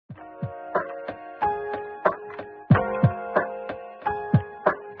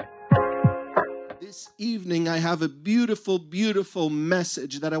evening, I have a beautiful, beautiful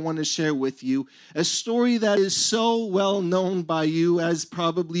message that I want to share with you. A story that is so well known by you as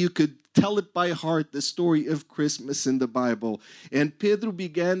probably you could tell it by heart, the story of Christmas in the Bible. And Pedro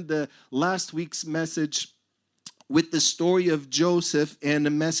began the last week's message with the story of Joseph and a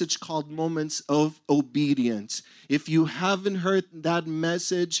message called Moments of Obedience. If you haven't heard that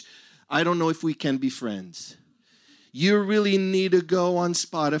message, I don't know if we can be friends. You really need to go on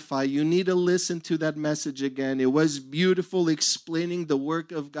Spotify. You need to listen to that message again. It was beautiful, explaining the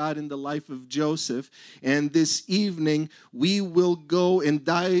work of God in the life of Joseph. And this evening, we will go and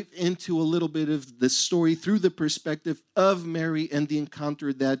dive into a little bit of the story through the perspective of Mary and the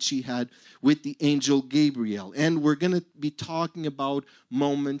encounter that she had with the angel Gabriel. And we're going to be talking about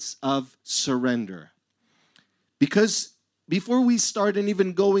moments of surrender. Because before we start and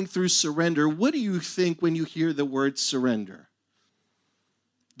even going through surrender, what do you think when you hear the word surrender?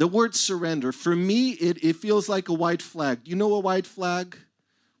 The word surrender, for me, it feels like a white flag. You know a white flag?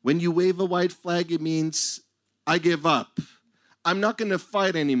 When you wave a white flag, it means I give up. I'm not going to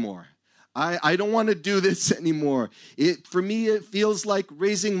fight anymore. I don't want to do this anymore. For me, it feels like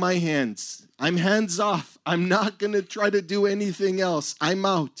raising my hands. I'm hands off. I'm not going to try to do anything else. I'm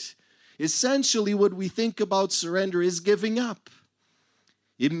out. Essentially, what we think about surrender is giving up.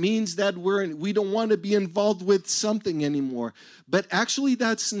 It means that we don't want to be involved with something anymore. But actually,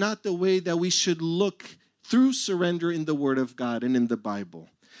 that's not the way that we should look through surrender in the Word of God and in the Bible.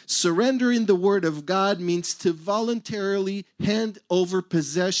 Surrender in the Word of God means to voluntarily hand over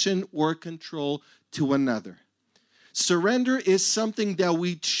possession or control to another. Surrender is something that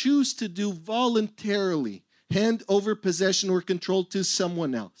we choose to do voluntarily, hand over possession or control to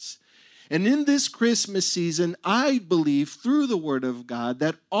someone else. And in this Christmas season, I believe through the Word of God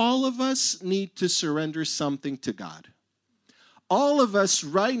that all of us need to surrender something to God. All of us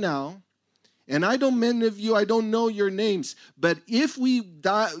right now, and many of you, I don't know your names, but if we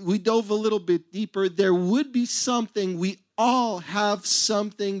dove a little bit deeper, there would be something, we all have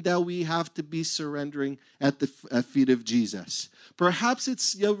something that we have to be surrendering at the feet of Jesus. Perhaps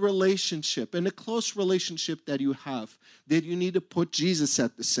it's your relationship and a close relationship that you have that you need to put Jesus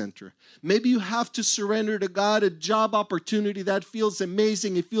at the center. Maybe you have to surrender to God a job opportunity that feels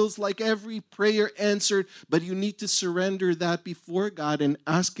amazing. It feels like every prayer answered, but you need to surrender that before God and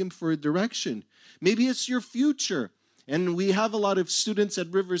ask Him for a direction. Maybe it's your future. And we have a lot of students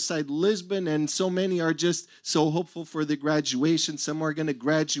at Riverside, Lisbon, and so many are just so hopeful for the graduation. Some are going to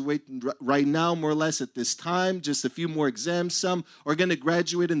graduate right now, more or less at this time, just a few more exams. Some are going to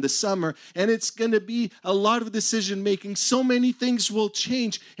graduate in the summer, and it's going to be a lot of decision-making. So many things will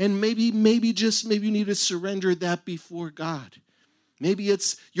change, and maybe you need to surrender that before God. Maybe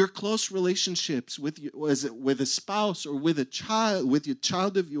it's your close relationships with a spouse or with a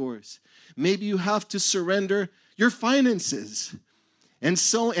child of yours. Maybe you have to surrender your finances.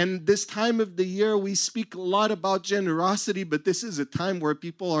 And this time of the year, we speak a lot about generosity, but this is a time where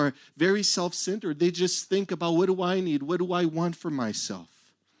people are very self-centered. They just think about, what do I need? What do I want for myself?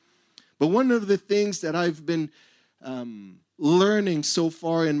 But one of the things that I've been learning so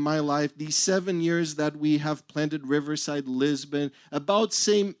far in my life, these 7 years that we have planted Riverside, Lisbon, about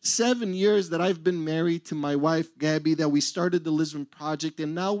 7 years that I've been married to my wife, Gabby, that we started the Lisbon Project,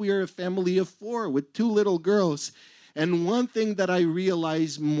 and now we are a family of 4 with 2 little girls. And one thing that I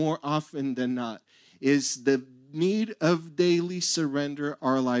realize more often than not is the need of daily surrender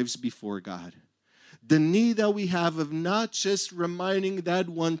our lives before God. The need that we have of not just reminding that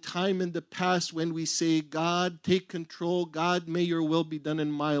one time in the past when we say, God, take control, God, may your will be done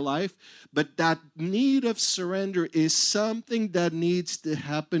in my life, but that need of surrender is something that needs to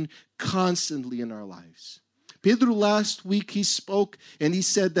happen constantly in our lives. Pedro last week, he spoke and he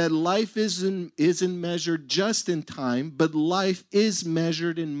said that life isn't measured just in time, but life is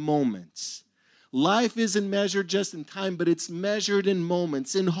measured in moments. Life isn't measured just in time, but it's measured in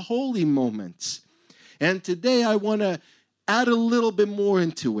moments, in holy moments. And today I want to add a little bit more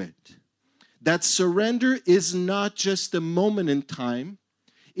into it. That surrender is not just a moment in time,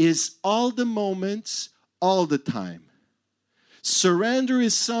 is all the moments, all the time. Surrender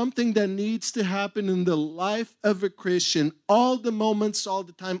is something that needs to happen in the life of a Christian all the moments, all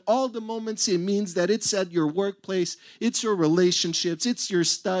the time. All the moments, it means that it's at your workplace, it's your relationships, it's your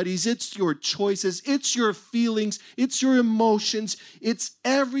studies, it's your choices, it's your feelings, it's your emotions, it's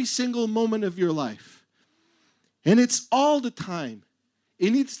every single moment of your life. And it's all the time. It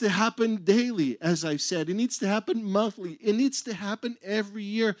needs to happen daily, as I've said. It needs to happen monthly. It needs to happen every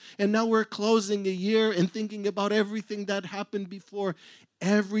year. And now we're closing a year and thinking about everything that happened before.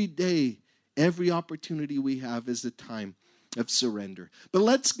 Every day, every opportunity we have is the time of surrender. But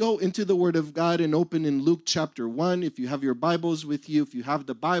let's go into the Word of God and open in Luke chapter 1. If you have your Bibles with you, if you have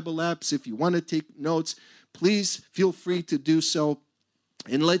the Bible apps, if you want to take notes, please feel free to do so.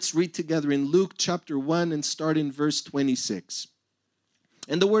 And let's read together in Luke chapter 1 and start in verse 26.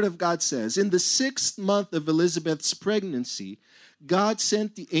 And the Word of God says, "In the 6th month of Elizabeth's pregnancy, God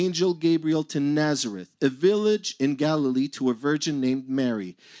sent the angel Gabriel to Nazareth, a village in Galilee, to a virgin named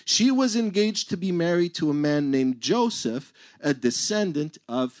Mary. She was engaged to be married to a man named Joseph, a descendant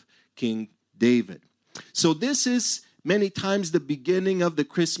of King David." So this is many times the beginning of the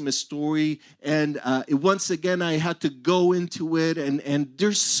Christmas story, and once again I had to go into it, and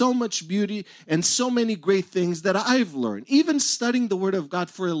there's so much beauty and so many great things that I've learned. Even studying the Word of God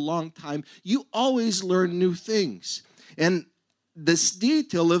for a long time, you always learn new things. And this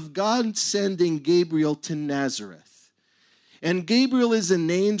detail of God sending Gabriel to Nazareth. And Gabriel is an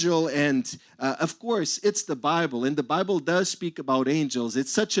angel, and of course, it's the Bible, and the Bible does speak about angels.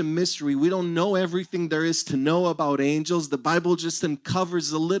 It's such a mystery. We don't know everything there is to know about angels. The Bible just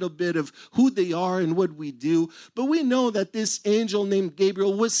uncovers a little bit of who they are and what we do. But we know that this angel named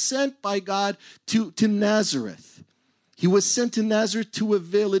Gabriel was sent by God to Nazareth. He was sent to Nazareth, to a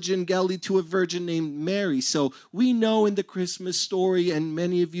village in Galilee, to a virgin named Mary. So we know in the Christmas story, and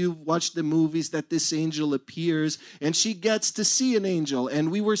many of you watched the movies, that this angel appears and she gets to see an angel.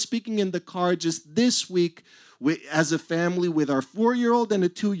 And we were speaking in the car just this week as a family with our 4-year-old and a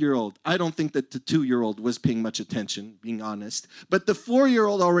 2-year-old. I don't think that the 2-year-old was paying much attention, being honest. But the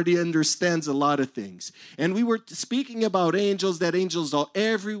 4-year-old already understands a lot of things. And we were speaking about angels, that angels are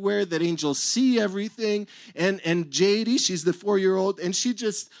everywhere, that angels see everything. And JD, she's the 4-year-old, and she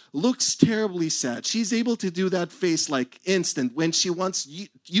just looks terribly sad. She's able to do that face like instant when she wants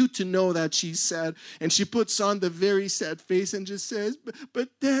you to know that she's sad. And she puts on the very sad face and just says, but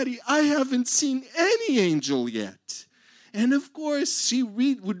Daddy, I haven't seen any angel yet. And of course, she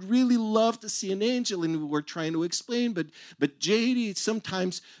would really love to see an angel, and we were trying to explain, but JD,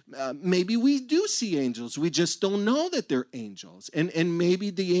 sometimes maybe we do see angels. We just don't know that they're angels. And maybe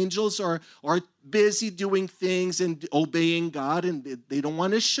the angels are busy doing things and obeying God, and they don't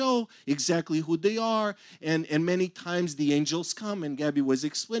want to show exactly who they are. And many times the angels come, and Gabby was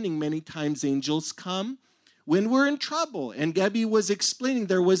explaining, many times angels come when we're in trouble. And Gabby was explaining,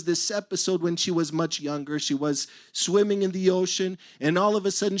 there was this episode when she was much younger. She was swimming in the ocean, and all of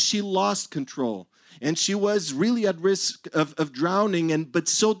a sudden she lost control. And she was really at risk of drowning. But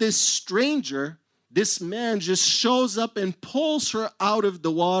so this stranger, this man, just shows up and pulls her out of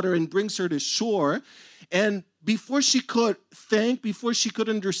the water and brings her to shore. And before she could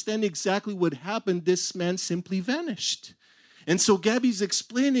understand exactly what happened, this man simply vanished. And so Gabby's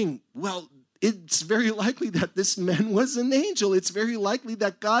explaining, well, it's very likely that this man was an angel. It's very likely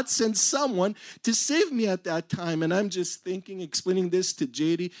that God sent someone to save me at that time. And I'm just thinking, explaining this to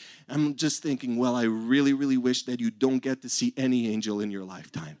JD, I'm just thinking, well, I really, really wish that you don't get to see any angel in your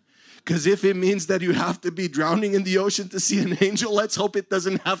lifetime. Because if it means that you have to be drowning in the ocean to see an angel, let's hope it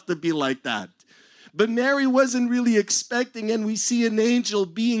doesn't have to be like that. But Mary wasn't really expecting, and we see an angel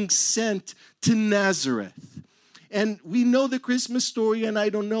being sent to Nazareth. And we know the Christmas story, and I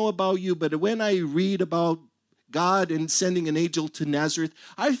don't know about you, but when I read about God and sending an angel to Nazareth,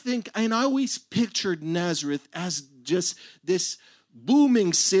 I always pictured Nazareth as just this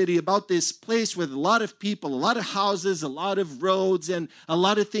booming city, about this place with a lot of people, a lot of houses, a lot of roads, and a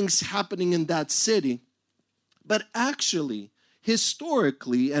lot of things happening in that city. But actually,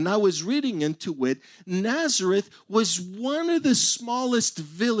 historically, and I was reading into it, Nazareth was one of the smallest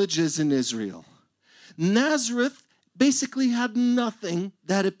villages in Israel. Nazareth basically had nothing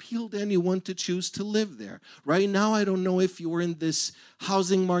that appealed to anyone to choose to live there. Right now, I don't know if you were in this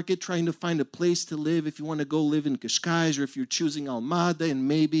housing market trying to find a place to live, if you want to go live in Cascais, or if you're choosing Almada and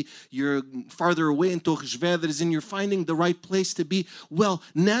maybe you're farther away in Torres Vedras and you're finding the right place to be. Well,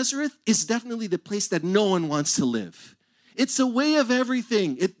 Nazareth is definitely the place that no one wants to live. It's a way of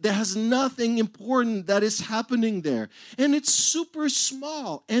everything. There has nothing important that is happening there. And it's super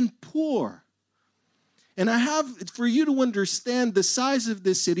small and poor. And I have, for you to understand the size of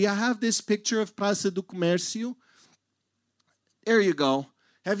this city, I have this picture of Praça do Comércio. There you go.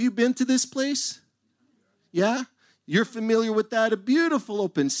 Have you been to this place? Yeah? You're familiar with that? A beautiful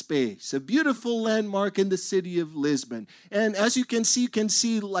open space, a beautiful landmark in the city of Lisbon. And as you can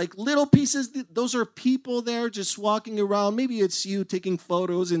see like little pieces. Those are people there just walking around. Maybe it's you taking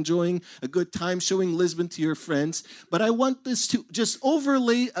photos, enjoying a good time, showing Lisbon to your friends. But I want this to just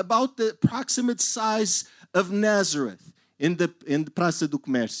overlay about the approximate size of Nazareth in the Praça do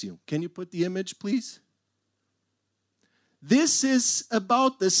Comércio. Can you put the image, please? This is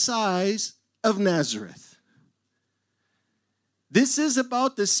about the size of Nazareth. This is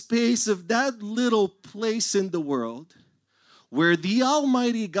about the space of that little place in the world where the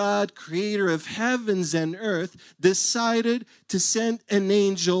Almighty God, creator of heavens and earth, decided to send an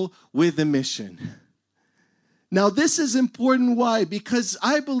angel with a mission. Now, this is important. Why? Because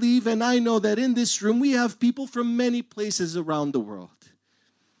I believe and I know that in this room we have people from many places around the world.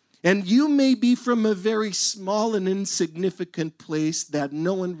 And you may be from a very small and insignificant place that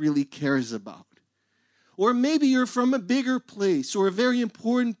no one really cares about. Or maybe you're from a bigger place or a very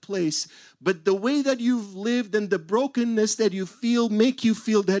important place, but the way that you've lived and the brokenness that you feel make you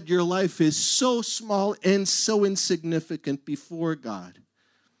feel that your life is so small and so insignificant before God.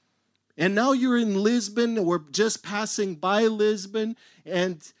 And now you're in Lisbon, or just passing by Lisbon,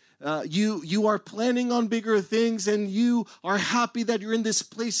 and you are planning on bigger things, and you are happy that you're in this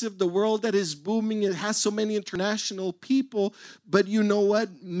place of the world that is booming. It has so many international people, but you know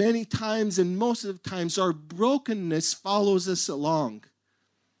what? Many times, and most of the times, our brokenness follows us along.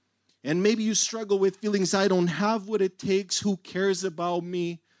 And maybe you struggle with feelings, I don't have what it takes. Who cares about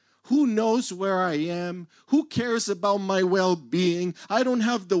me? Who knows where I am? Who cares about my well-being? I don't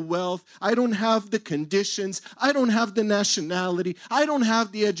have the wealth. I don't have the conditions. I don't have the nationality. I don't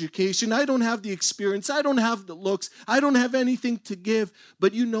have the education. I don't have the experience. I don't have the looks. I don't have anything to give.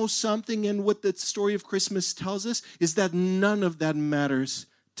 But you know something, and what the story of Christmas tells us is that none of that matters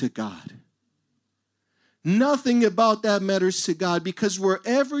to God. Nothing about that matters to God, because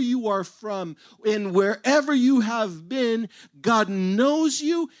wherever you are from and wherever you have been, God knows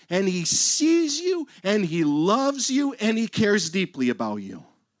you and He sees you and He loves you and He cares deeply about you.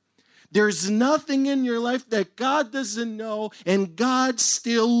 There's nothing in your life that God doesn't know, and God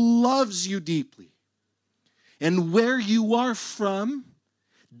still loves you deeply. And where you are from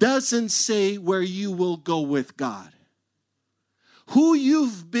doesn't say where you will go with God. Who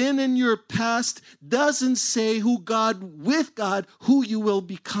you've been in your past doesn't say who you will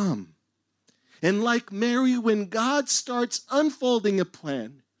become. And like Mary, when God starts unfolding a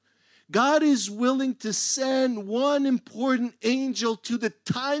plan, God is willing to send one important angel to the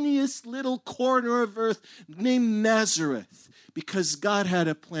tiniest little corner of earth named Nazareth, because God had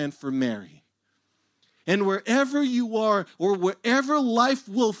a plan for Mary. And wherever you are, or wherever life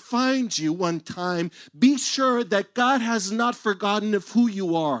will find you one time, be sure that God has not forgotten of who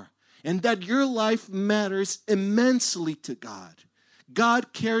you are, and that your life matters immensely to God.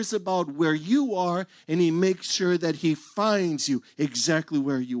 God cares about where you are, and He makes sure that He finds you exactly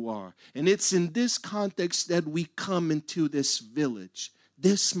where you are. And it's in this context that we come into this village,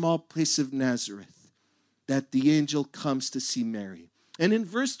 this small place of Nazareth, that the angel comes to see Mary. And in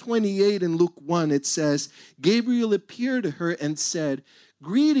verse 28 in Luke 1, it says, Gabriel appeared to her and said,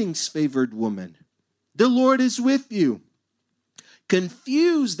 "Greetings, favored woman. The Lord is with you."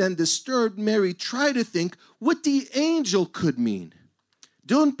 Confused and disturbed, Mary tried to think what the angel could mean.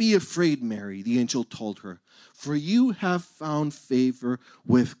 "Don't be afraid, Mary," the angel told her, "for you have found favor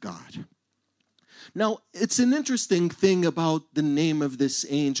with God." Now, it's an interesting thing about the name of this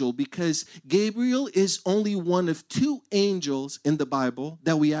angel, because Gabriel is only one of two angels in the Bible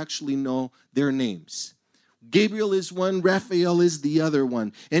that we actually know their names. Gabriel is one, Raphael is the other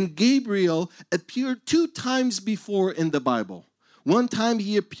one. And Gabriel appeared 2 times before in the Bible. One time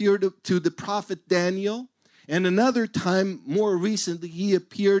he appeared to the prophet Daniel, and another time, more recently, he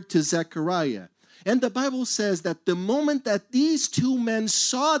appeared to Zechariah. And the Bible says that the moment that these 2 men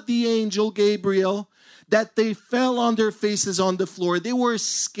saw the angel Gabriel, that they fell on their faces on the floor. They were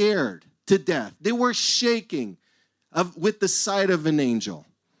scared to death. They were shaking with the sight of an angel.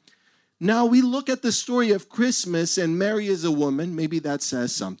 Now we look at the story of Christmas, and Mary is a woman. Maybe that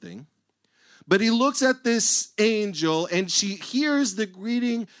says something. But he looks at this angel, and she hears the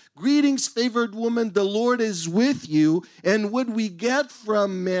greeting, "Greetings, favored woman, the Lord is with you." And what we get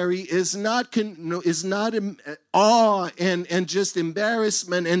from Mary is not awe and just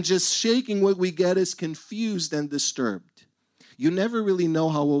embarrassment and just shaking. What we get is confused and disturbed. You never really know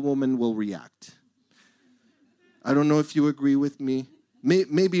how a woman will react. I don't know if you agree with me.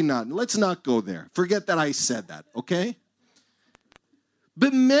 Maybe not. Let's not go there. Forget that I said that, okay?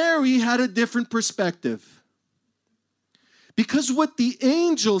 But Mary had a different perspective, because what the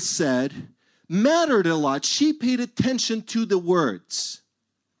angel said mattered a lot. She paid attention to the words.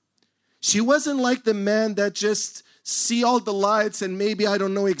 She wasn't like the man that just see all the lights and maybe I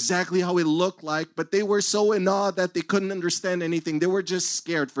don't know exactly how it looked like, but they were so in awe that they couldn't understand anything. They were just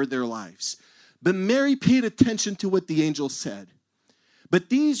scared for their lives. But Mary paid attention to what the angel said. But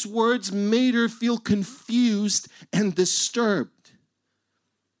these words made her feel confused and disturbed.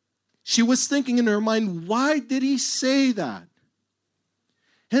 She was thinking in her mind, why did he say that?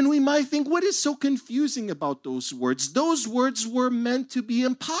 And we might think, what is so confusing about those words? Those words were meant to be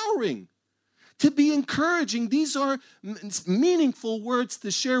empowering, to be encouraging. These are meaningful words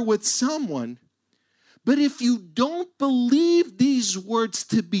to share with someone. But if you don't believe these words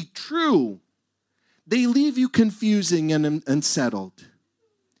to be true, they leave you confusing and unsettled.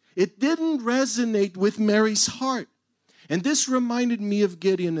 It didn't resonate with Mary's heart. And this reminded me of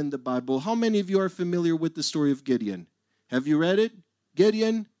Gideon in the Bible. How many of you are familiar with the story of Gideon? Have you read it?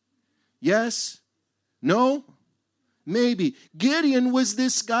 Gideon? Yes? No? Maybe. Gideon was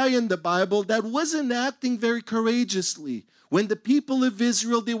this guy in the Bible that wasn't acting very courageously. When the people of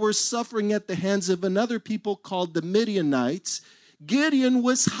Israel, they were suffering at the hands of another people called the Midianites, Gideon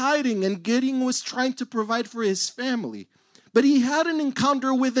was hiding and Gideon was trying to provide for his family. But he had an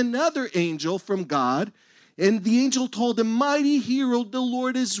encounter with another angel from God, and the angel told him, "Mighty hero, the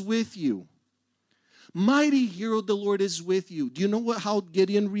Lord is with you." Mighty hero, the Lord is with you. Do you know how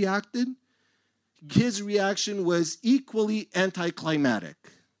Gideon reacted? His reaction was equally anticlimactic.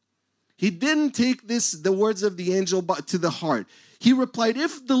 He didn't take the words of the angel to the heart. He replied,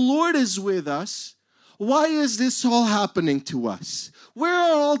 "If the Lord is with us, why is this all happening to us? Where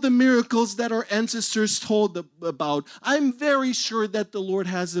are all the miracles that our ancestors told about? I'm very sure that the Lord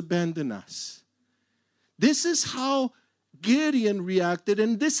has abandoned us." This is how Gideon reacted,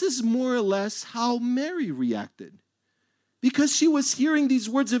 and this is more or less how Mary reacted. Because she was hearing these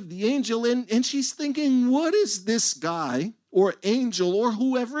words of the angel, and she's thinking, what is this guy or angel or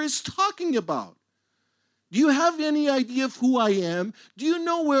whoever is talking about? Do you have any idea of who I am? Do you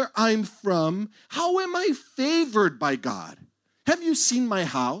know where I'm from? How am I favored by God? Have you seen my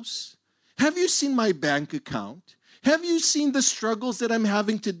house? Have you seen my bank account? Have you seen the struggles that I'm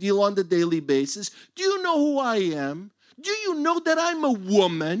having to deal on the daily basis? Do you know who I am? Do you know that I'm a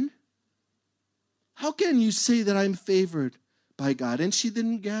woman? How can you say that I'm favored by God? And she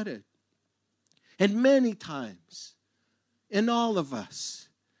didn't get it. And many times, in all of us,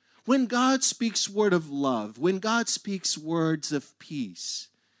 when God speaks word of love, when God speaks words of peace,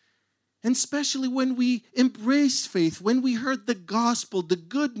 and especially when we embraced faith, when we heard the gospel, the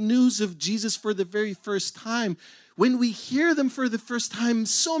good news of Jesus for the very first time, when we hear them for the first time,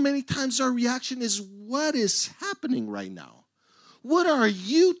 so many times our reaction is, what is happening right now? What are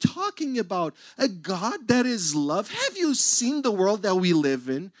you talking about? A God that is love? Have you seen the world that we live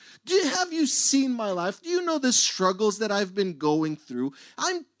in? Have you seen my life? Do you know the struggles that I've been going through?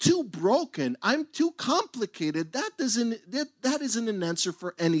 I'm too broken. I'm too complicated. That isn't an answer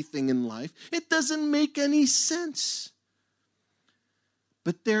for anything in life. It doesn't make any sense.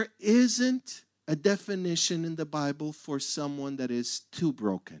 But there isn't a definition in the Bible for someone that is too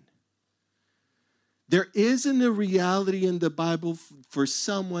broken. There isn't a reality in the Bible for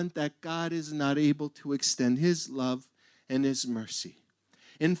someone that God is not able to extend his love and his mercy.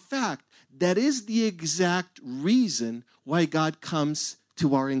 In fact, that is the exact reason why God comes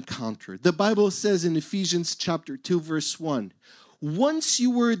to our encounter. The Bible says in Ephesians chapter 2, verse 1, "Once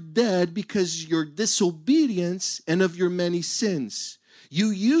you were dead because of your disobedience and of your many sins.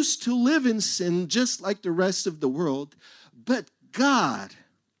 You used to live in sin just like the rest of the world, but God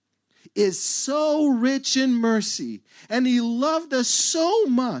is so rich in mercy, and he loved us so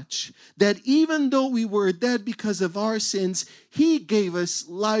much that even though we were dead because of our sins, he gave us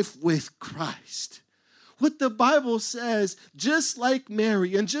life with Christ." What the Bible says, just like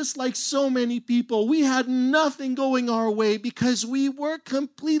Mary and just like so many people, we had nothing going our way because we were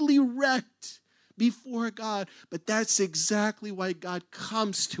completely wrecked before God. But that's exactly why God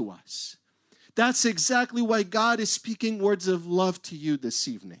comes to us. That's exactly why God is speaking words of love to you this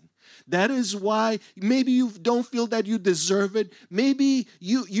evening. That is why maybe you don't feel that you deserve it. Maybe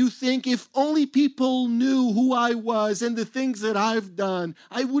you think if only people knew who I was and the things that I've done,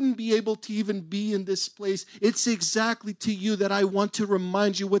 I wouldn't be able to even be in this place. It's exactly to you that I want to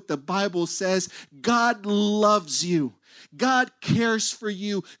remind you what the Bible says. God loves you. God cares for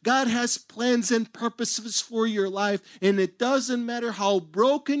you. God has plans and purposes for your life. And it doesn't matter how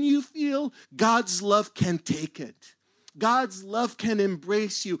broken you feel, God's love can take it. God's love can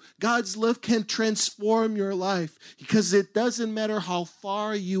embrace you. God's love can transform your life, because it doesn't matter how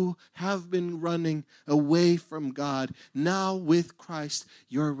far you have been running away from God. Now with Christ,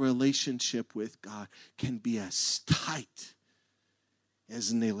 your relationship with God can be as tight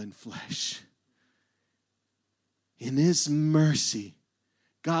as nail and flesh. In his mercy,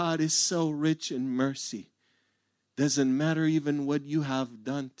 God is so rich in mercy. Doesn't matter even what you have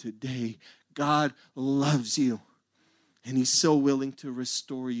done today, God loves you. And he's so willing to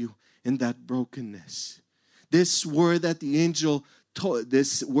restore you in that brokenness. This word that the angel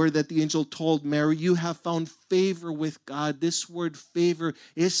this word that the angel told Mary, you have found favor with God. This word favor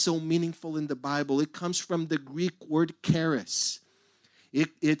is so meaningful in the Bible. It comes from the Greek word charis.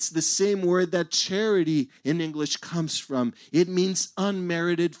 It's the same word that charity in English comes from. It means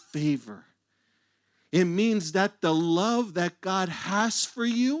unmerited favor. It means that the love that God has for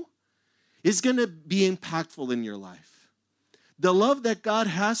you is going to be impactful in your life. The love that God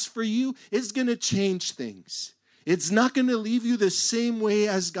has for you is going to change things. It's not going to leave you the same way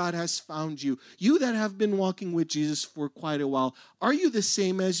as God has found you. You that have been walking with Jesus for quite a while, are you the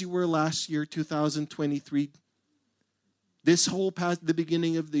same as you were last year, 2023? This whole past the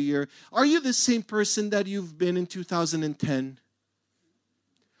beginning of the year. Are you the same person that you've been in 2010?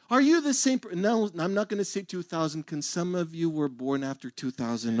 Are you the same? No, I'm not going to say 2000 because some of you were born after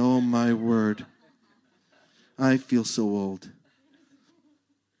 2000. Oh, my word. I feel so old.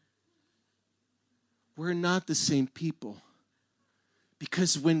 We're not the same people.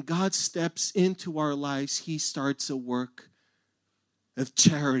 Because when God steps into our lives, he starts a work of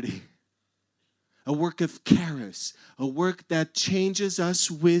charity, a work of charis, a work that changes us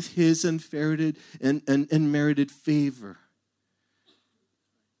with his unmerited and merited favor.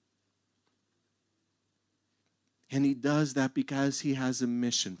 And he does that because he has a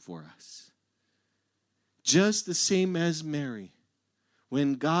mission for us. Just the same as Mary.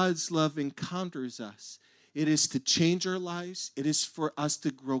 When God's love encounters us, it is to change our lives. It is for us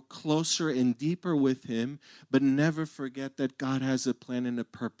to grow closer and deeper with him. But never forget that God has a plan and a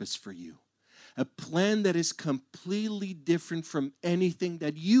purpose for you. A plan that is completely different from anything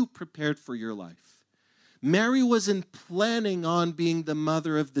that you prepared for your life. Mary wasn't planning on being the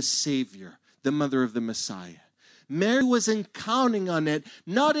mother of the Savior, the mother of the Messiah. Mary wasn't counting on it,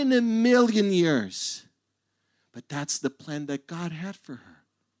 not in a million years. But that's the plan that God had for her.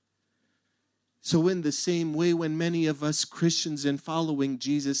 So in the same way, when many of us Christians and following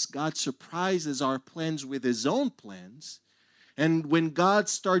Jesus, God surprises our plans with his own plans. And when God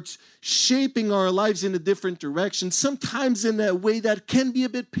starts shaping our lives in a different direction, sometimes in a way that can be a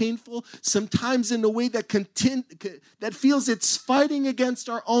bit painful, sometimes in a way that feels it's fighting against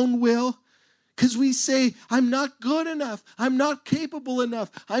our own will, because we say, I'm not good enough, I'm not capable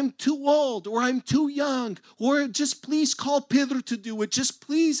enough, I'm too old, or I'm too young, or just please call Pedro to do it, just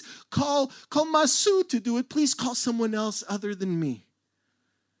please call Masu to do it, please call someone else other than me.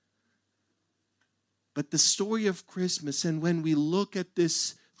 But the story of Christmas, and when we look at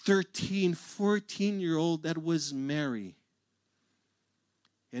this 13, 14-year-old that was Mary,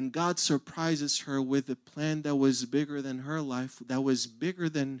 and God surprises her with a plan that was bigger than her life, that was bigger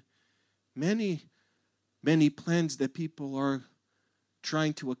than many, many plans that people are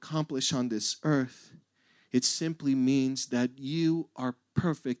trying to accomplish on this earth. It simply means that you are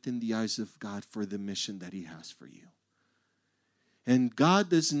perfect in the eyes of God for the mission that he has for you. And God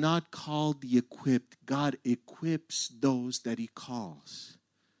does not call the equipped. God equips those that he calls.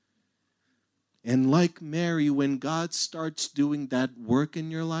 And like Mary, when God starts doing that work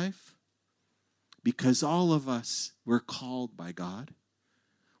in your life, because all of us were called by God,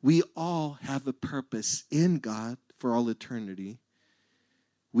 we all have a purpose in God for all eternity.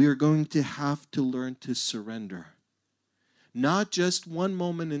 We are going to have to learn to surrender. Not just one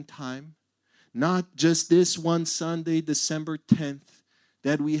moment in time, not just this one Sunday, December 10th,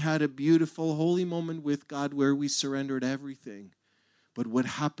 that we had a beautiful, holy moment with God where we surrendered everything. But what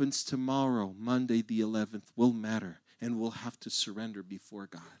happens tomorrow, Monday the 11th, will matter, and we'll have to surrender before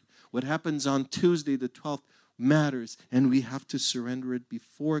God. What happens on Tuesday the 12th matters, and we have to surrender it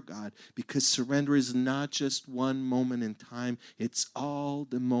before God, because surrender is not just one moment in time, it's all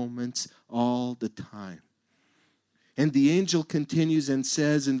the moments, all the time. And the angel continues and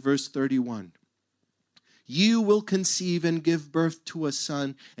says in verse 31, you will conceive and give birth to a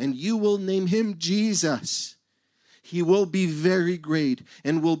son, and you will name him Jesus. He will be very great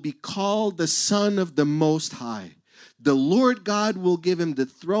and will be called the Son of the Most High. The Lord God will give him the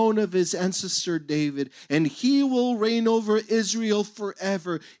throne of his ancestor David, and he will reign over Israel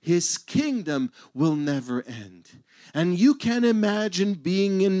forever. His kingdom will never end. And you can imagine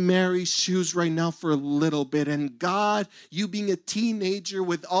being in Mary's shoes right now for a little bit, and God, you being a teenager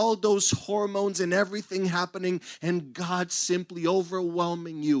with all those hormones and everything happening, and God simply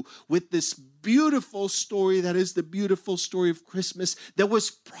overwhelming you with this beautiful story that is the beautiful story of Christmas that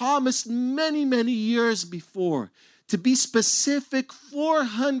was promised many, many years before. To be specific,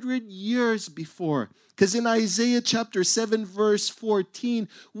 400 years before. Because in Isaiah chapter 7, verse 14,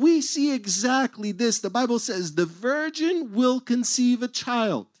 we see exactly this. The Bible says, the virgin will conceive a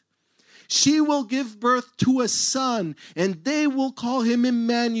child. She will give birth to a son, and they will call him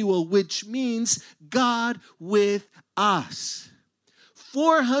Emmanuel, which means God with us.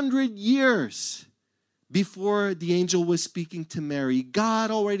 400 years before the angel was speaking to Mary,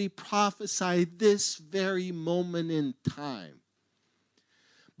 God already prophesied this very moment in time.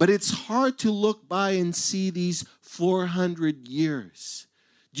 But it's hard to look by and see these 400 years.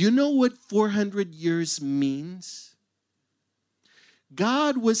 Do you know what 400 years means?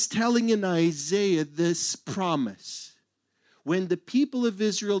 God was telling in Isaiah this promise. When the people of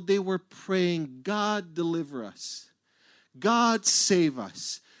Israel, they were praying, God, deliver us. God, save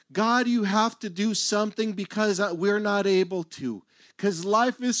us. God, you have to do something because we're not able to. Because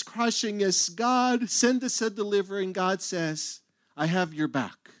life is crushing us. God, send us a deliverer. And God says, I have your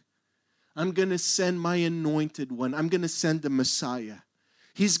back. I'm going to send my anointed one. I'm going to send the Messiah.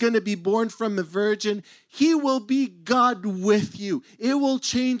 He's going to be born from a virgin. He will be God with you. It will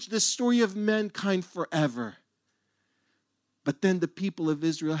change the story of mankind forever. But then the people of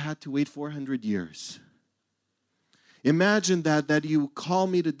Israel had to wait 400 years. Imagine that you call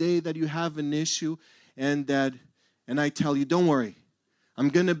me today, that you have an issue, and I tell you, don't worry, I'm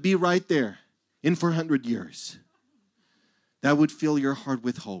going to be right there in 400 years. That would fill your heart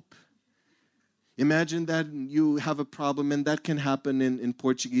with hope. Imagine that you have a problem, and that can happen in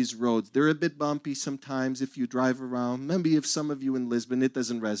Portuguese roads. They're a bit bumpy sometimes if you drive around. Maybe if some of you in Lisbon, it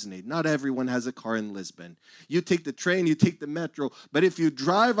doesn't resonate. Not everyone has a car in Lisbon. You take the train, you take the metro. But if you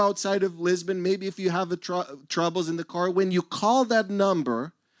drive outside of Lisbon, maybe if you have troubles in the car, when you call that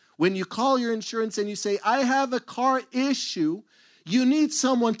number, when you call your insurance and you say, I have a car issue, you need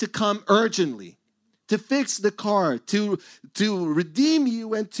someone to come urgently, to fix the car, to redeem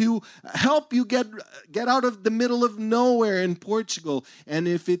you and to help you get out of the middle of nowhere in Portugal. And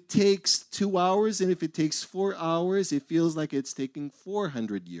if it takes 2 hours and if it takes 4 hours, it feels like it's taking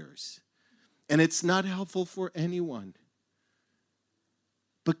 400 years. And it's not helpful for anyone.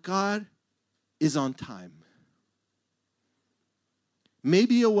 But God is on time.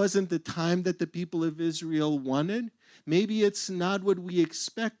 Maybe it wasn't the time that the people of Israel wanted. Maybe it's not what we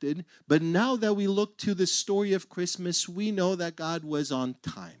expected, but now that we look to the story of Christmas, we know that God was on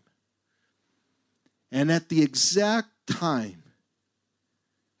time. And at the exact time,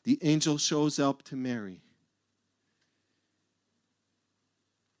 the angel shows up to Mary.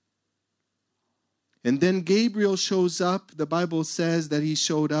 And then Gabriel shows up. The Bible says that he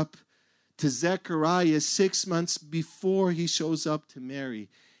showed up to Zechariah 6 months before he shows up to Mary.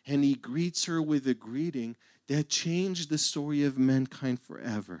 And he greets her with a greeting that changed the story of mankind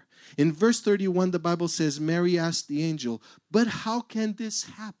forever. In verse 31, the Bible says, Mary asked the angel, but how can this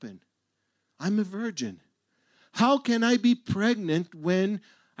happen? I'm a virgin. How can I be pregnant when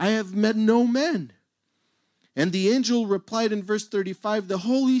I have met no man? And the angel replied in verse 35, the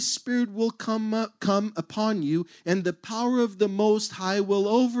Holy Spirit will come upon you, and the power of the Most High will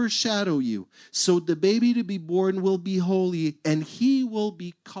overshadow you. So the baby to be born will be holy, and he will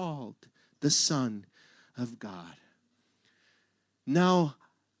be called the Son of God. Now,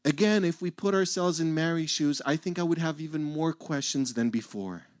 again, if we put ourselves in Mary's shoes, I think I would have even more questions than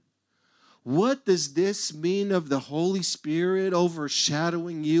before. What does this mean of the Holy Spirit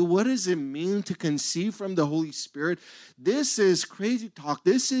overshadowing you? What does it mean to conceive from the Holy Spirit? This is crazy talk.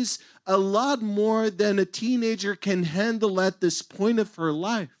 This is a lot more than a teenager can handle at this point of her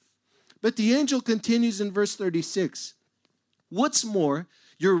life. But the angel continues in verse 36. What's more,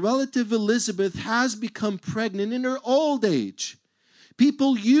 your relative Elizabeth has become pregnant in her old age.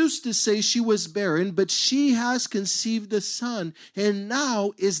 People used to say she was barren, but she has conceived a son, and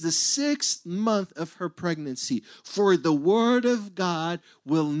now is the 6th month of her pregnancy. For the word of God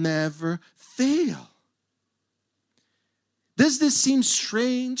will never fail. Does this seem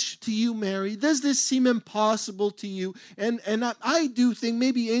strange to you, Mary? Does this seem impossible to you? And I do think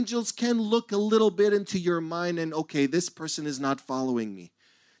maybe angels can look a little bit into your mind and, okay, this person is not following me.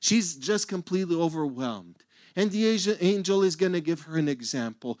 She's just completely overwhelmed. And the angel is going to give her an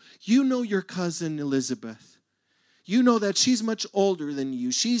example. You know your cousin Elizabeth. You know that she's much older than you.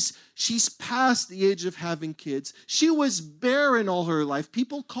 She's past the age of having kids. She was barren all her life.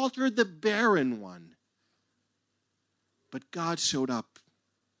 People called her the barren one. But God showed up,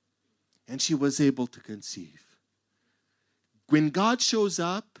 and she was able to conceive. When God shows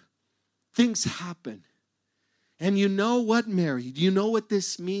up, things happen. And you know what, Mary? Do you know what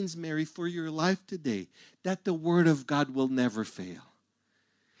this means, Mary, for your life today? That the word of God will never fail.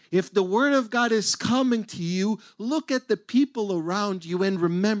 If the word of God is coming to you, look at the people around you and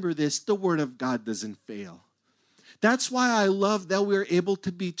remember this, the word of God doesn't fail. That's why I love that we're able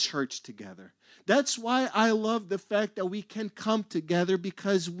to be church together. That's why I love the fact that we can come together,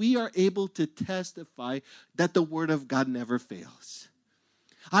 because we are able to testify that the word of God never fails.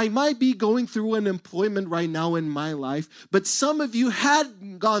 I might be going through unemployment right now in my life, but some of you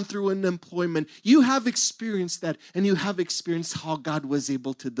had gone through unemployment. You have experienced that, and you have experienced how God was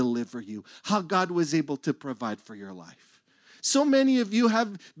able to deliver you, how God was able to provide for your life. So many of you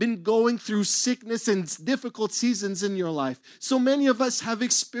have been going through sickness and difficult seasons in your life. So many of us have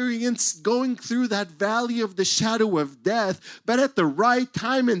experienced going through that valley of the shadow of death, but at the right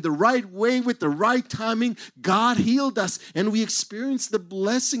time, in the right way, with the right timing, God healed us, and we experienced the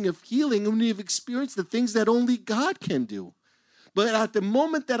blessing of healing, and we've experienced the things that only God can do. But at the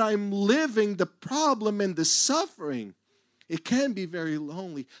moment that I'm living the problem and the suffering, it can be very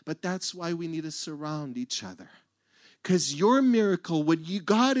lonely, but that's why we need to surround each other. Because your miracle, what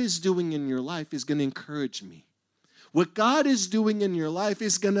God is doing in your life, is going to encourage me. What God is doing in your life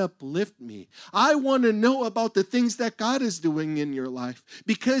is going to uplift me. I want to know about the things that God is doing in your life,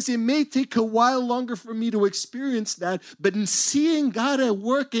 because it may take a while longer for me to experience that, but in seeing God at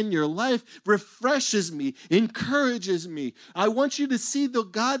work in your life refreshes me, encourages me. I want you to see the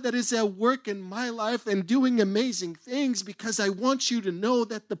God that is at work in my life and doing amazing things, because I want you to know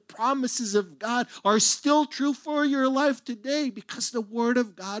that the promises of God are still true for your life today, because the Word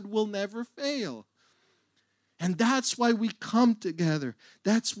of God will never fail. And that's why we come together.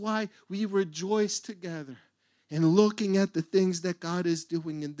 That's why we rejoice together in looking at the things that God is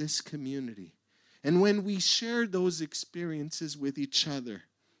doing in this community. And when we share those experiences with each other,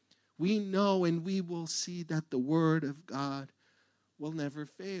 we know and we will see that the Word of God will never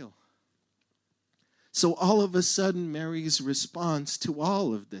fail. So all of a sudden, Mary's response to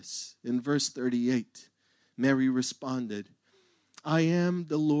all of this, in verse 38, Mary responded, "I am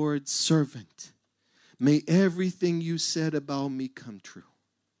the Lord's servant. May everything you said about me come true."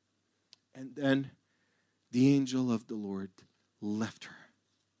 And then the angel of the Lord left her.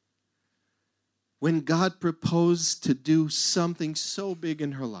 When God proposed to do something so big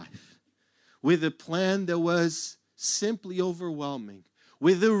in her life, with a plan that was simply overwhelming,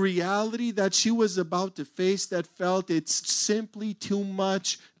 with a reality that she was about to face that felt it's simply too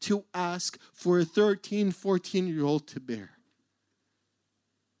much to ask for a 13, 14-year-old to bear.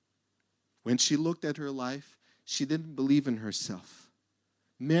 When she looked at her life, she didn't believe in herself.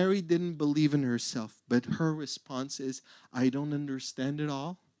 Mary didn't believe in herself, but her response is, "I don't understand it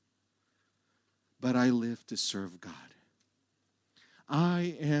all, but I live to serve God.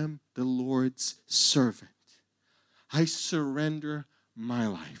 I am the Lord's servant. I surrender my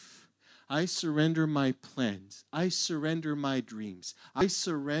life. I surrender my plans. I surrender my dreams. I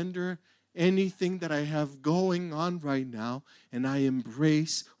surrender anything that I have going on right now, and I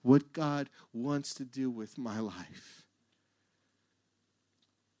embrace what God wants to do with my life."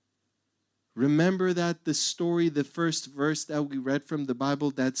 Remember that the story, the first verse that we read from the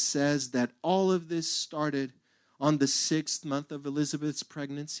Bible that says that all of this started on the 6th month of Elizabeth's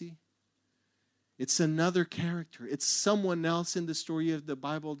pregnancy? It's another character. It's someone else in the story of the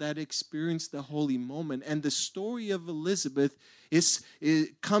Bible that experienced the holy moment. And the story of Elizabeth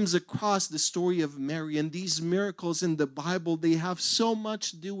it comes across the story of Mary. And these miracles in the Bible, they have so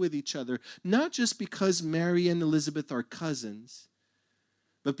much to do with each other. Not just because Mary and Elizabeth are cousins,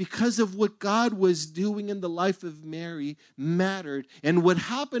 but because of what God was doing in the life of Mary mattered. And what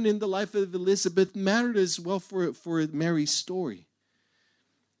happened in the life of Elizabeth mattered as well for Mary's story.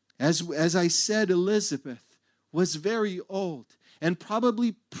 As I said, Elizabeth was very old and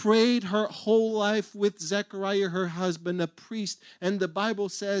probably prayed her whole life with Zechariah, her husband, a priest. And the Bible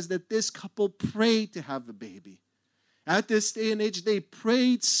says that this couple prayed to have a baby. At this day and age, they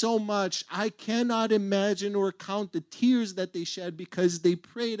prayed so much. I cannot imagine or count the tears that they shed because they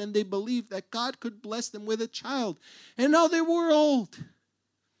prayed and they believed that God could bless them with a child. And now they were old.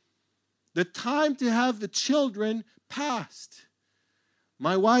 The time to have the children passed.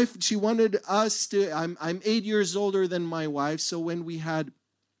 My wife, she wanted us to, I'm 8 years older than my wife, so when we had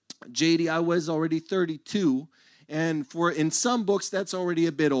JD, I was already 32, and in some books, that's already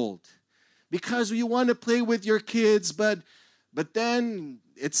a bit old. Because you want to play with your kids, but then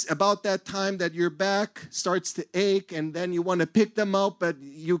it's about that time that your back starts to ache, and then you want to pick them up, but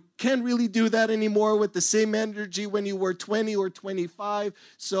you can't really do that anymore with the same energy when you were 20 or 25.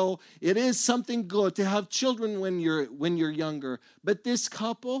 So it is something good to have children when you're younger. But this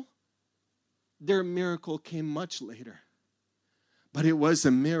couple, their miracle came much later. But it was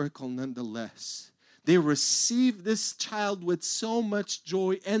a miracle nonetheless. They received this child with so much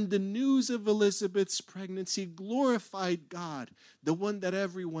joy, and the news of Elizabeth's pregnancy glorified God, the one that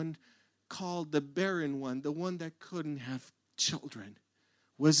everyone called the barren one, the one that couldn't have children,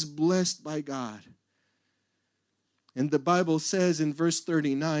 was blessed by God. And the Bible says in verse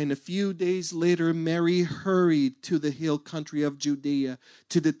 39, a few days later, Mary hurried to the hill country of Judea,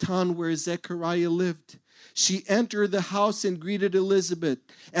 to the town where Zechariah lived. She entered the house and greeted Elizabeth.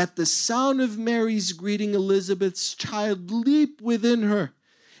 At the sound of Mary's greeting, Elizabeth's child leaped within her,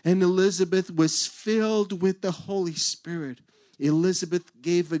 and Elizabeth was filled with the Holy Spirit. Elizabeth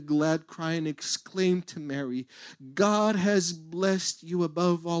gave a glad cry and exclaimed to Mary, God has blessed you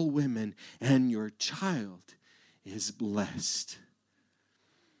above all women, and your child is blessed.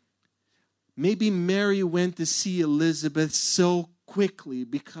 Maybe Mary went to see Elizabeth so quickly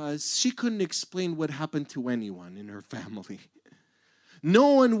because she couldn't explain what happened to anyone in her family.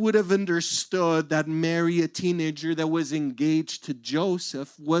 No one would have understood that Mary, a teenager that was engaged to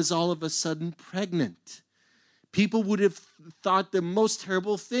Joseph, was all of a sudden pregnant. People would have thought the most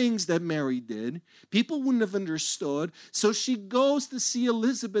terrible things that Mary did. People wouldn't have understood. So she goes to see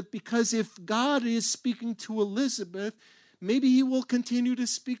Elizabeth because if God is speaking to Elizabeth, maybe he will continue to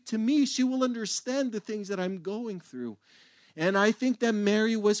speak to me. She will understand the things that I'm going through. And I think that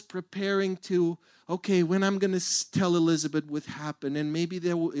Mary was preparing to, okay, when I'm going to tell Elizabeth what happened, and maybe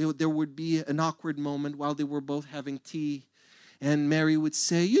there would be an awkward moment while they were both having tea. And Mary would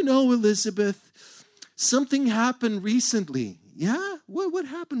say, you know, Elizabeth, something happened recently. Yeah? What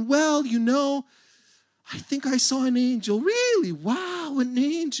happened? Well, you know, I think I saw an angel. Really? Wow, an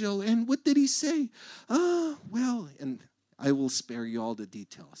angel. And what did he say? Well, and I will spare you all the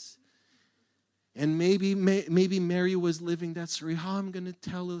details. And maybe Mary was living that story. How I'm going to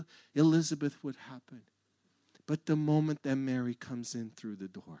tell Elizabeth what happened. But the moment that Mary comes in through the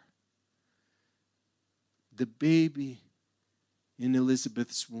door, the baby in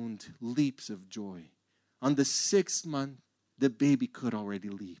Elizabeth's womb leaps of joy. On the 6th month, the baby could already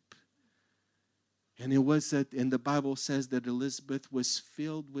leap. And the Bible says that Elizabeth was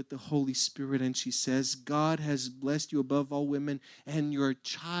filled with the Holy Spirit, and she says, God has blessed you above all women, and your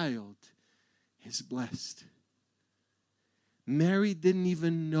child is blessed. Mary didn't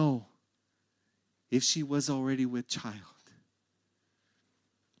even know if she was already with child.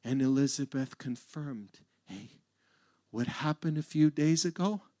 And Elizabeth confirmed, hey, what happened a few days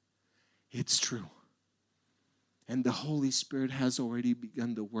ago, it's true. And the Holy Spirit has already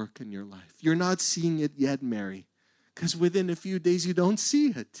begun to work in your life. You're not seeing it yet, Mary, because within a few days you don't see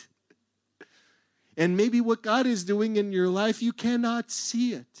it. And maybe what God is doing in your life, you cannot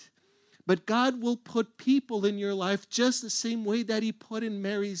see it. But God will put people in your life just the same way that he put in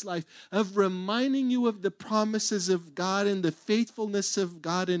Mary's life, of reminding you of the promises of God and the faithfulness of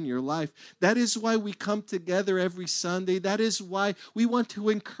God in your life. That is why we come together every Sunday. That is why we want to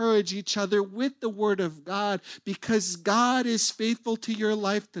encourage each other with the Word of God, because God is faithful to your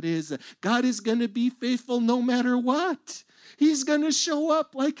life today. God is going to be faithful no matter what. He's going to show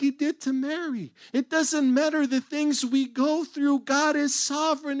up like he did to Mary. It doesn't matter the things we go through. God is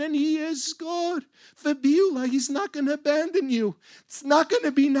sovereign and he is good. Fabiola, he's not going to abandon you. It's not going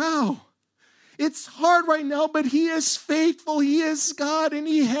to be now. It's hard right now, but he is faithful. He is God and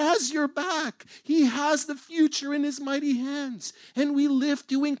he has your back. He has the future in his mighty hands. And we live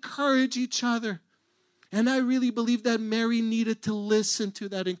to encourage each other. And I really believe that Mary needed to listen to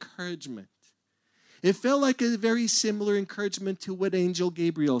that encouragement. It felt like a very similar encouragement to what Angel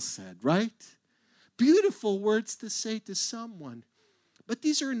Gabriel said, right? Beautiful words to say to someone. But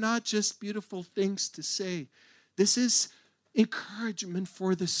these are not just beautiful things to say. This is encouragement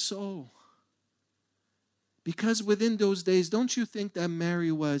for the soul. Because within those days, don't you think that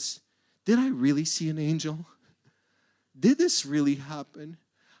Mary was, did I really see an angel? Did this really happen?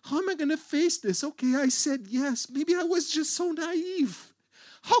 How am I going to face this? Okay, I said yes. Maybe I was just so naive.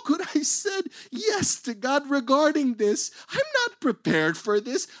 How could I said yes to God regarding this? I'm not prepared for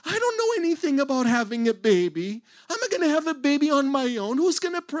this. I don't know anything about having a baby. I'm not going to have a baby on my own. Who's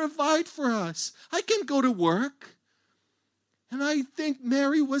going to provide for us? I can go to work. And I think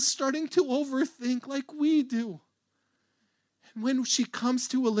Mary was starting to overthink like we do. And when she comes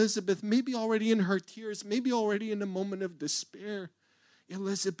to Elizabeth, maybe already in her tears, maybe already in a moment of despair,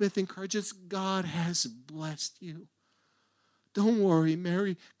 Elizabeth encourages, God has blessed you. Don't worry,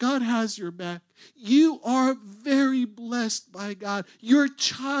 Mary. God has your back. You are very blessed by God. Your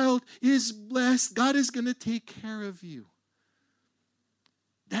child is blessed. God is going to take care of you.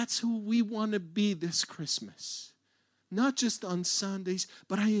 That's who we want to be this Christmas. Not just on Sundays,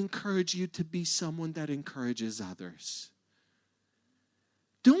 but I encourage you to be someone that encourages others.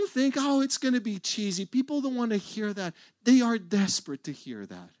 Don't think, oh, it's going to be cheesy. People don't want to hear that. They are desperate to hear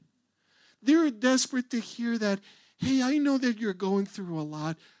that. They're desperate to hear that. Hey, I know that you're going through a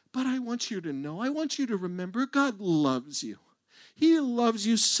lot, but I want you to know, I want you to remember, God loves you. He loves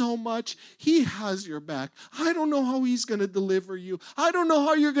you so much. He has your back. I don't know how he's going to deliver you. I don't know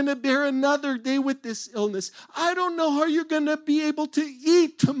how you're going to bear another day with this illness. I don't know how you're going to be able to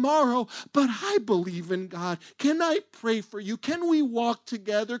eat tomorrow, but I believe in God. Can I pray for you? Can we walk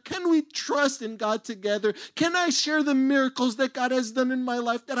together? Can we trust in God together? Can I share the miracles that God has done in my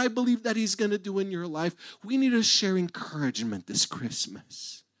life that I believe that he's going to do in your life? We need to share encouragement this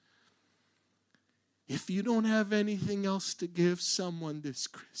Christmas. If you don't have anything else to give someone this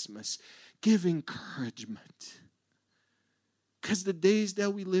Christmas, give encouragement. Because the days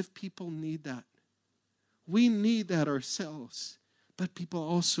that we live, people need that. We need that ourselves, but people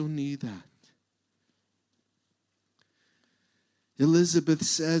also need that. Elizabeth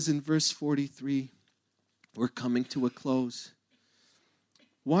says in verse 43, we're coming to a close.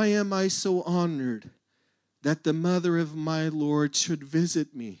 Why am I so honored that the mother of my Lord should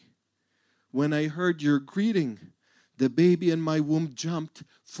visit me? When I heard your greeting, the baby in my womb jumped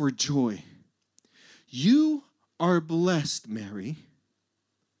for joy. You are blessed, Mary.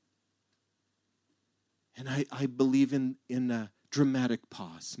 And I believe in a dramatic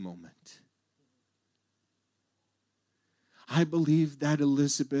pause moment. I believe that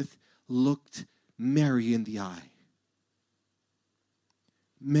Elizabeth looked Mary in the eye.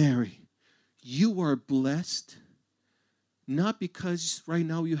 Mary, you are blessed. Not because right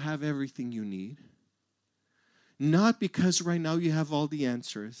now you have everything you need. Not because right now you have all the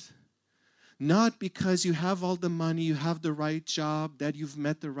answers. Not because you have all the money, you have the right job, that you've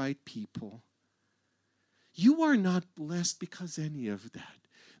met the right people. You are not blessed because any of that.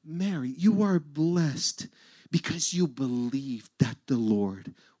 Mary, you are blessed because you believed that the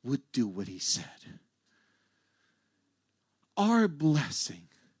Lord would do what he said. Our blessing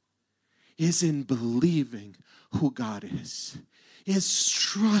is in believing who God is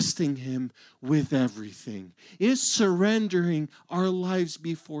trusting him with everything, is surrendering our lives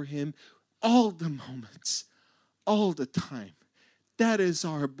before him all the moments, all the time. That is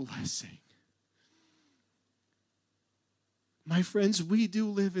our blessing. My friends, we do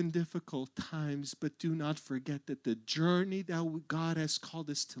live in difficult times, but do not forget that the journey that God has called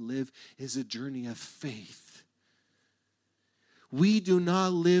us to live is a journey of faith. We do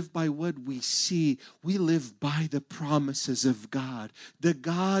not live by what we see. We live by the promises of God. The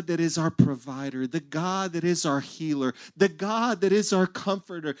God that is our provider. The God that is our healer. The God that is our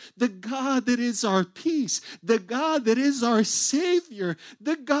comforter. The God that is our peace. The God that is our Savior.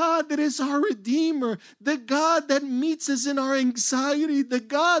 The God that is our Redeemer. The God that meets us in our anxiety. The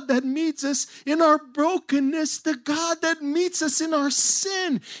God that meets us in our brokenness. The God that meets us in our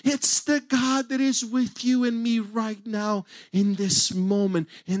sin. It's the God that is with you and me right now in this moment,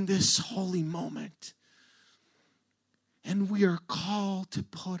 in this holy moment. And we are called to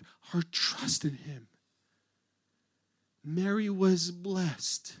put our trust in him. Mary was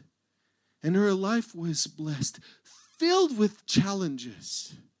blessed, and her life was blessed, filled with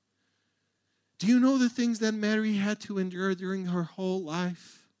challenges. Do you know the things that Mary had to endure during her whole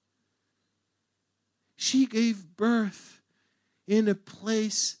life? She gave birth in a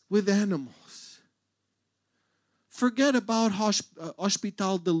place with animals. Forget about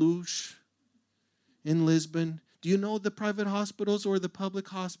Hospital de Luz in Lisbon. Do you know the private hospitals or the public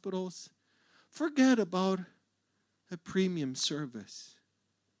hospitals? Forget about a premium service.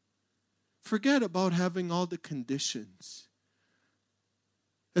 Forget about having all the conditions.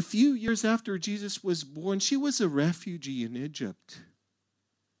 A few years after Jesus was born, she was a refugee in Egypt.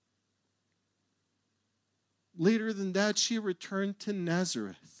 Later than that, she returned to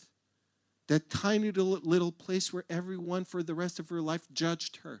Nazareth. That tiny little place where everyone for the rest of her life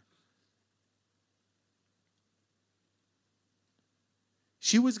judged her.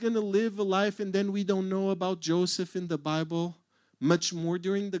 She was going to live a life, and then we don't know about Joseph in the Bible much more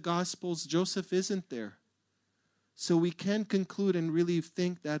during the Gospels. Joseph isn't there. So we can conclude and really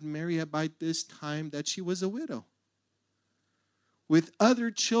think that Mary, by this time, that she was a widow. With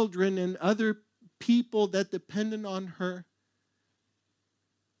other children and other people that depended on her.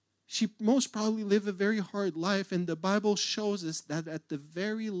 She most probably lived a very hard life, and the Bible shows us that at the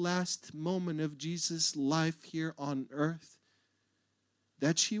very last moment of Jesus' life here on earth,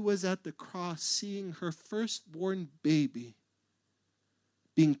 that she was at the cross seeing her firstborn baby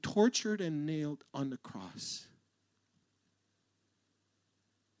being tortured and nailed on the cross.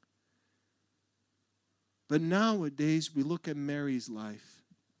 But nowadays, we look at Mary's life,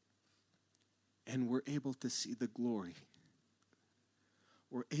 and we're able to see the glory.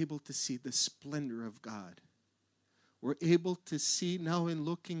 We're able to see the splendor of God. We're able to see now in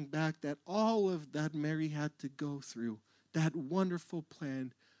looking back that all of that Mary had to go through, that wonderful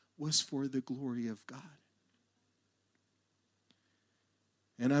plan was for the glory of God.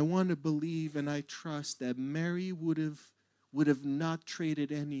 And I want to believe and I trust that Mary would have not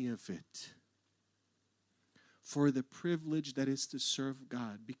traded any of it for the privilege that is to serve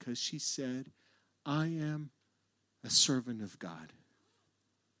God, because she said, I am a servant of God.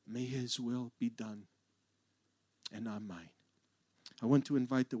 May his will be done and not mine. I want to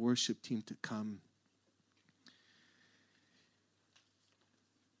invite the worship team to come.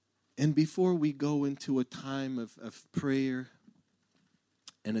 And before we go into a time of prayer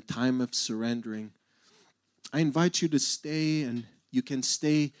and a time of surrendering, I invite you to stay, and you can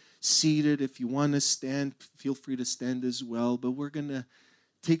stay seated. If you want to stand, feel free to stand as well. But we're going to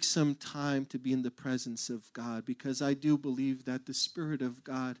take some time to be in the presence of God, because I do believe that the Spirit of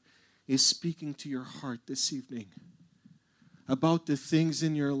God is speaking to your heart this evening about the things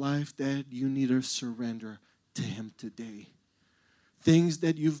in your life that you need to surrender to him today. Things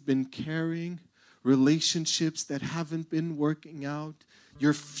that you've been carrying, relationships that haven't been working out,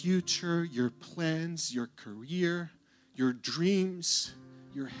 your future, your plans, your career, your dreams,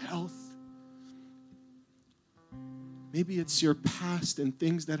 your health. Maybe it's your past and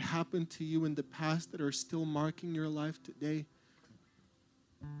things that happened to you in the past that are still marking your life today.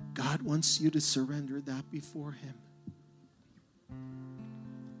 God wants you to surrender that before him.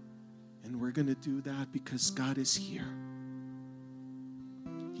 And we're going to do that because God is here.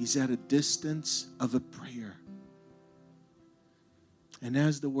 He's at a distance of a prayer. And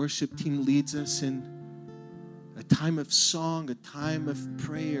as the worship team leads us in a time of song, a time of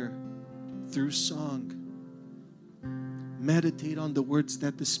prayer through song, meditate on the words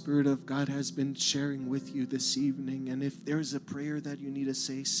that the Spirit of God has been sharing with you this evening. And if there's a prayer that you need to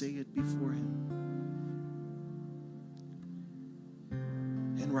say it before him.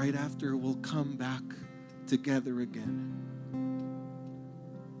 And right after, we'll come back together again.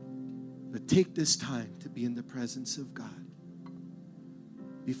 But take this time to be in the presence of God,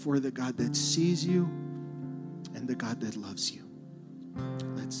 before the God that sees you and the God that loves you.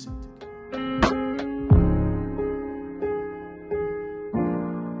 Let's sing together.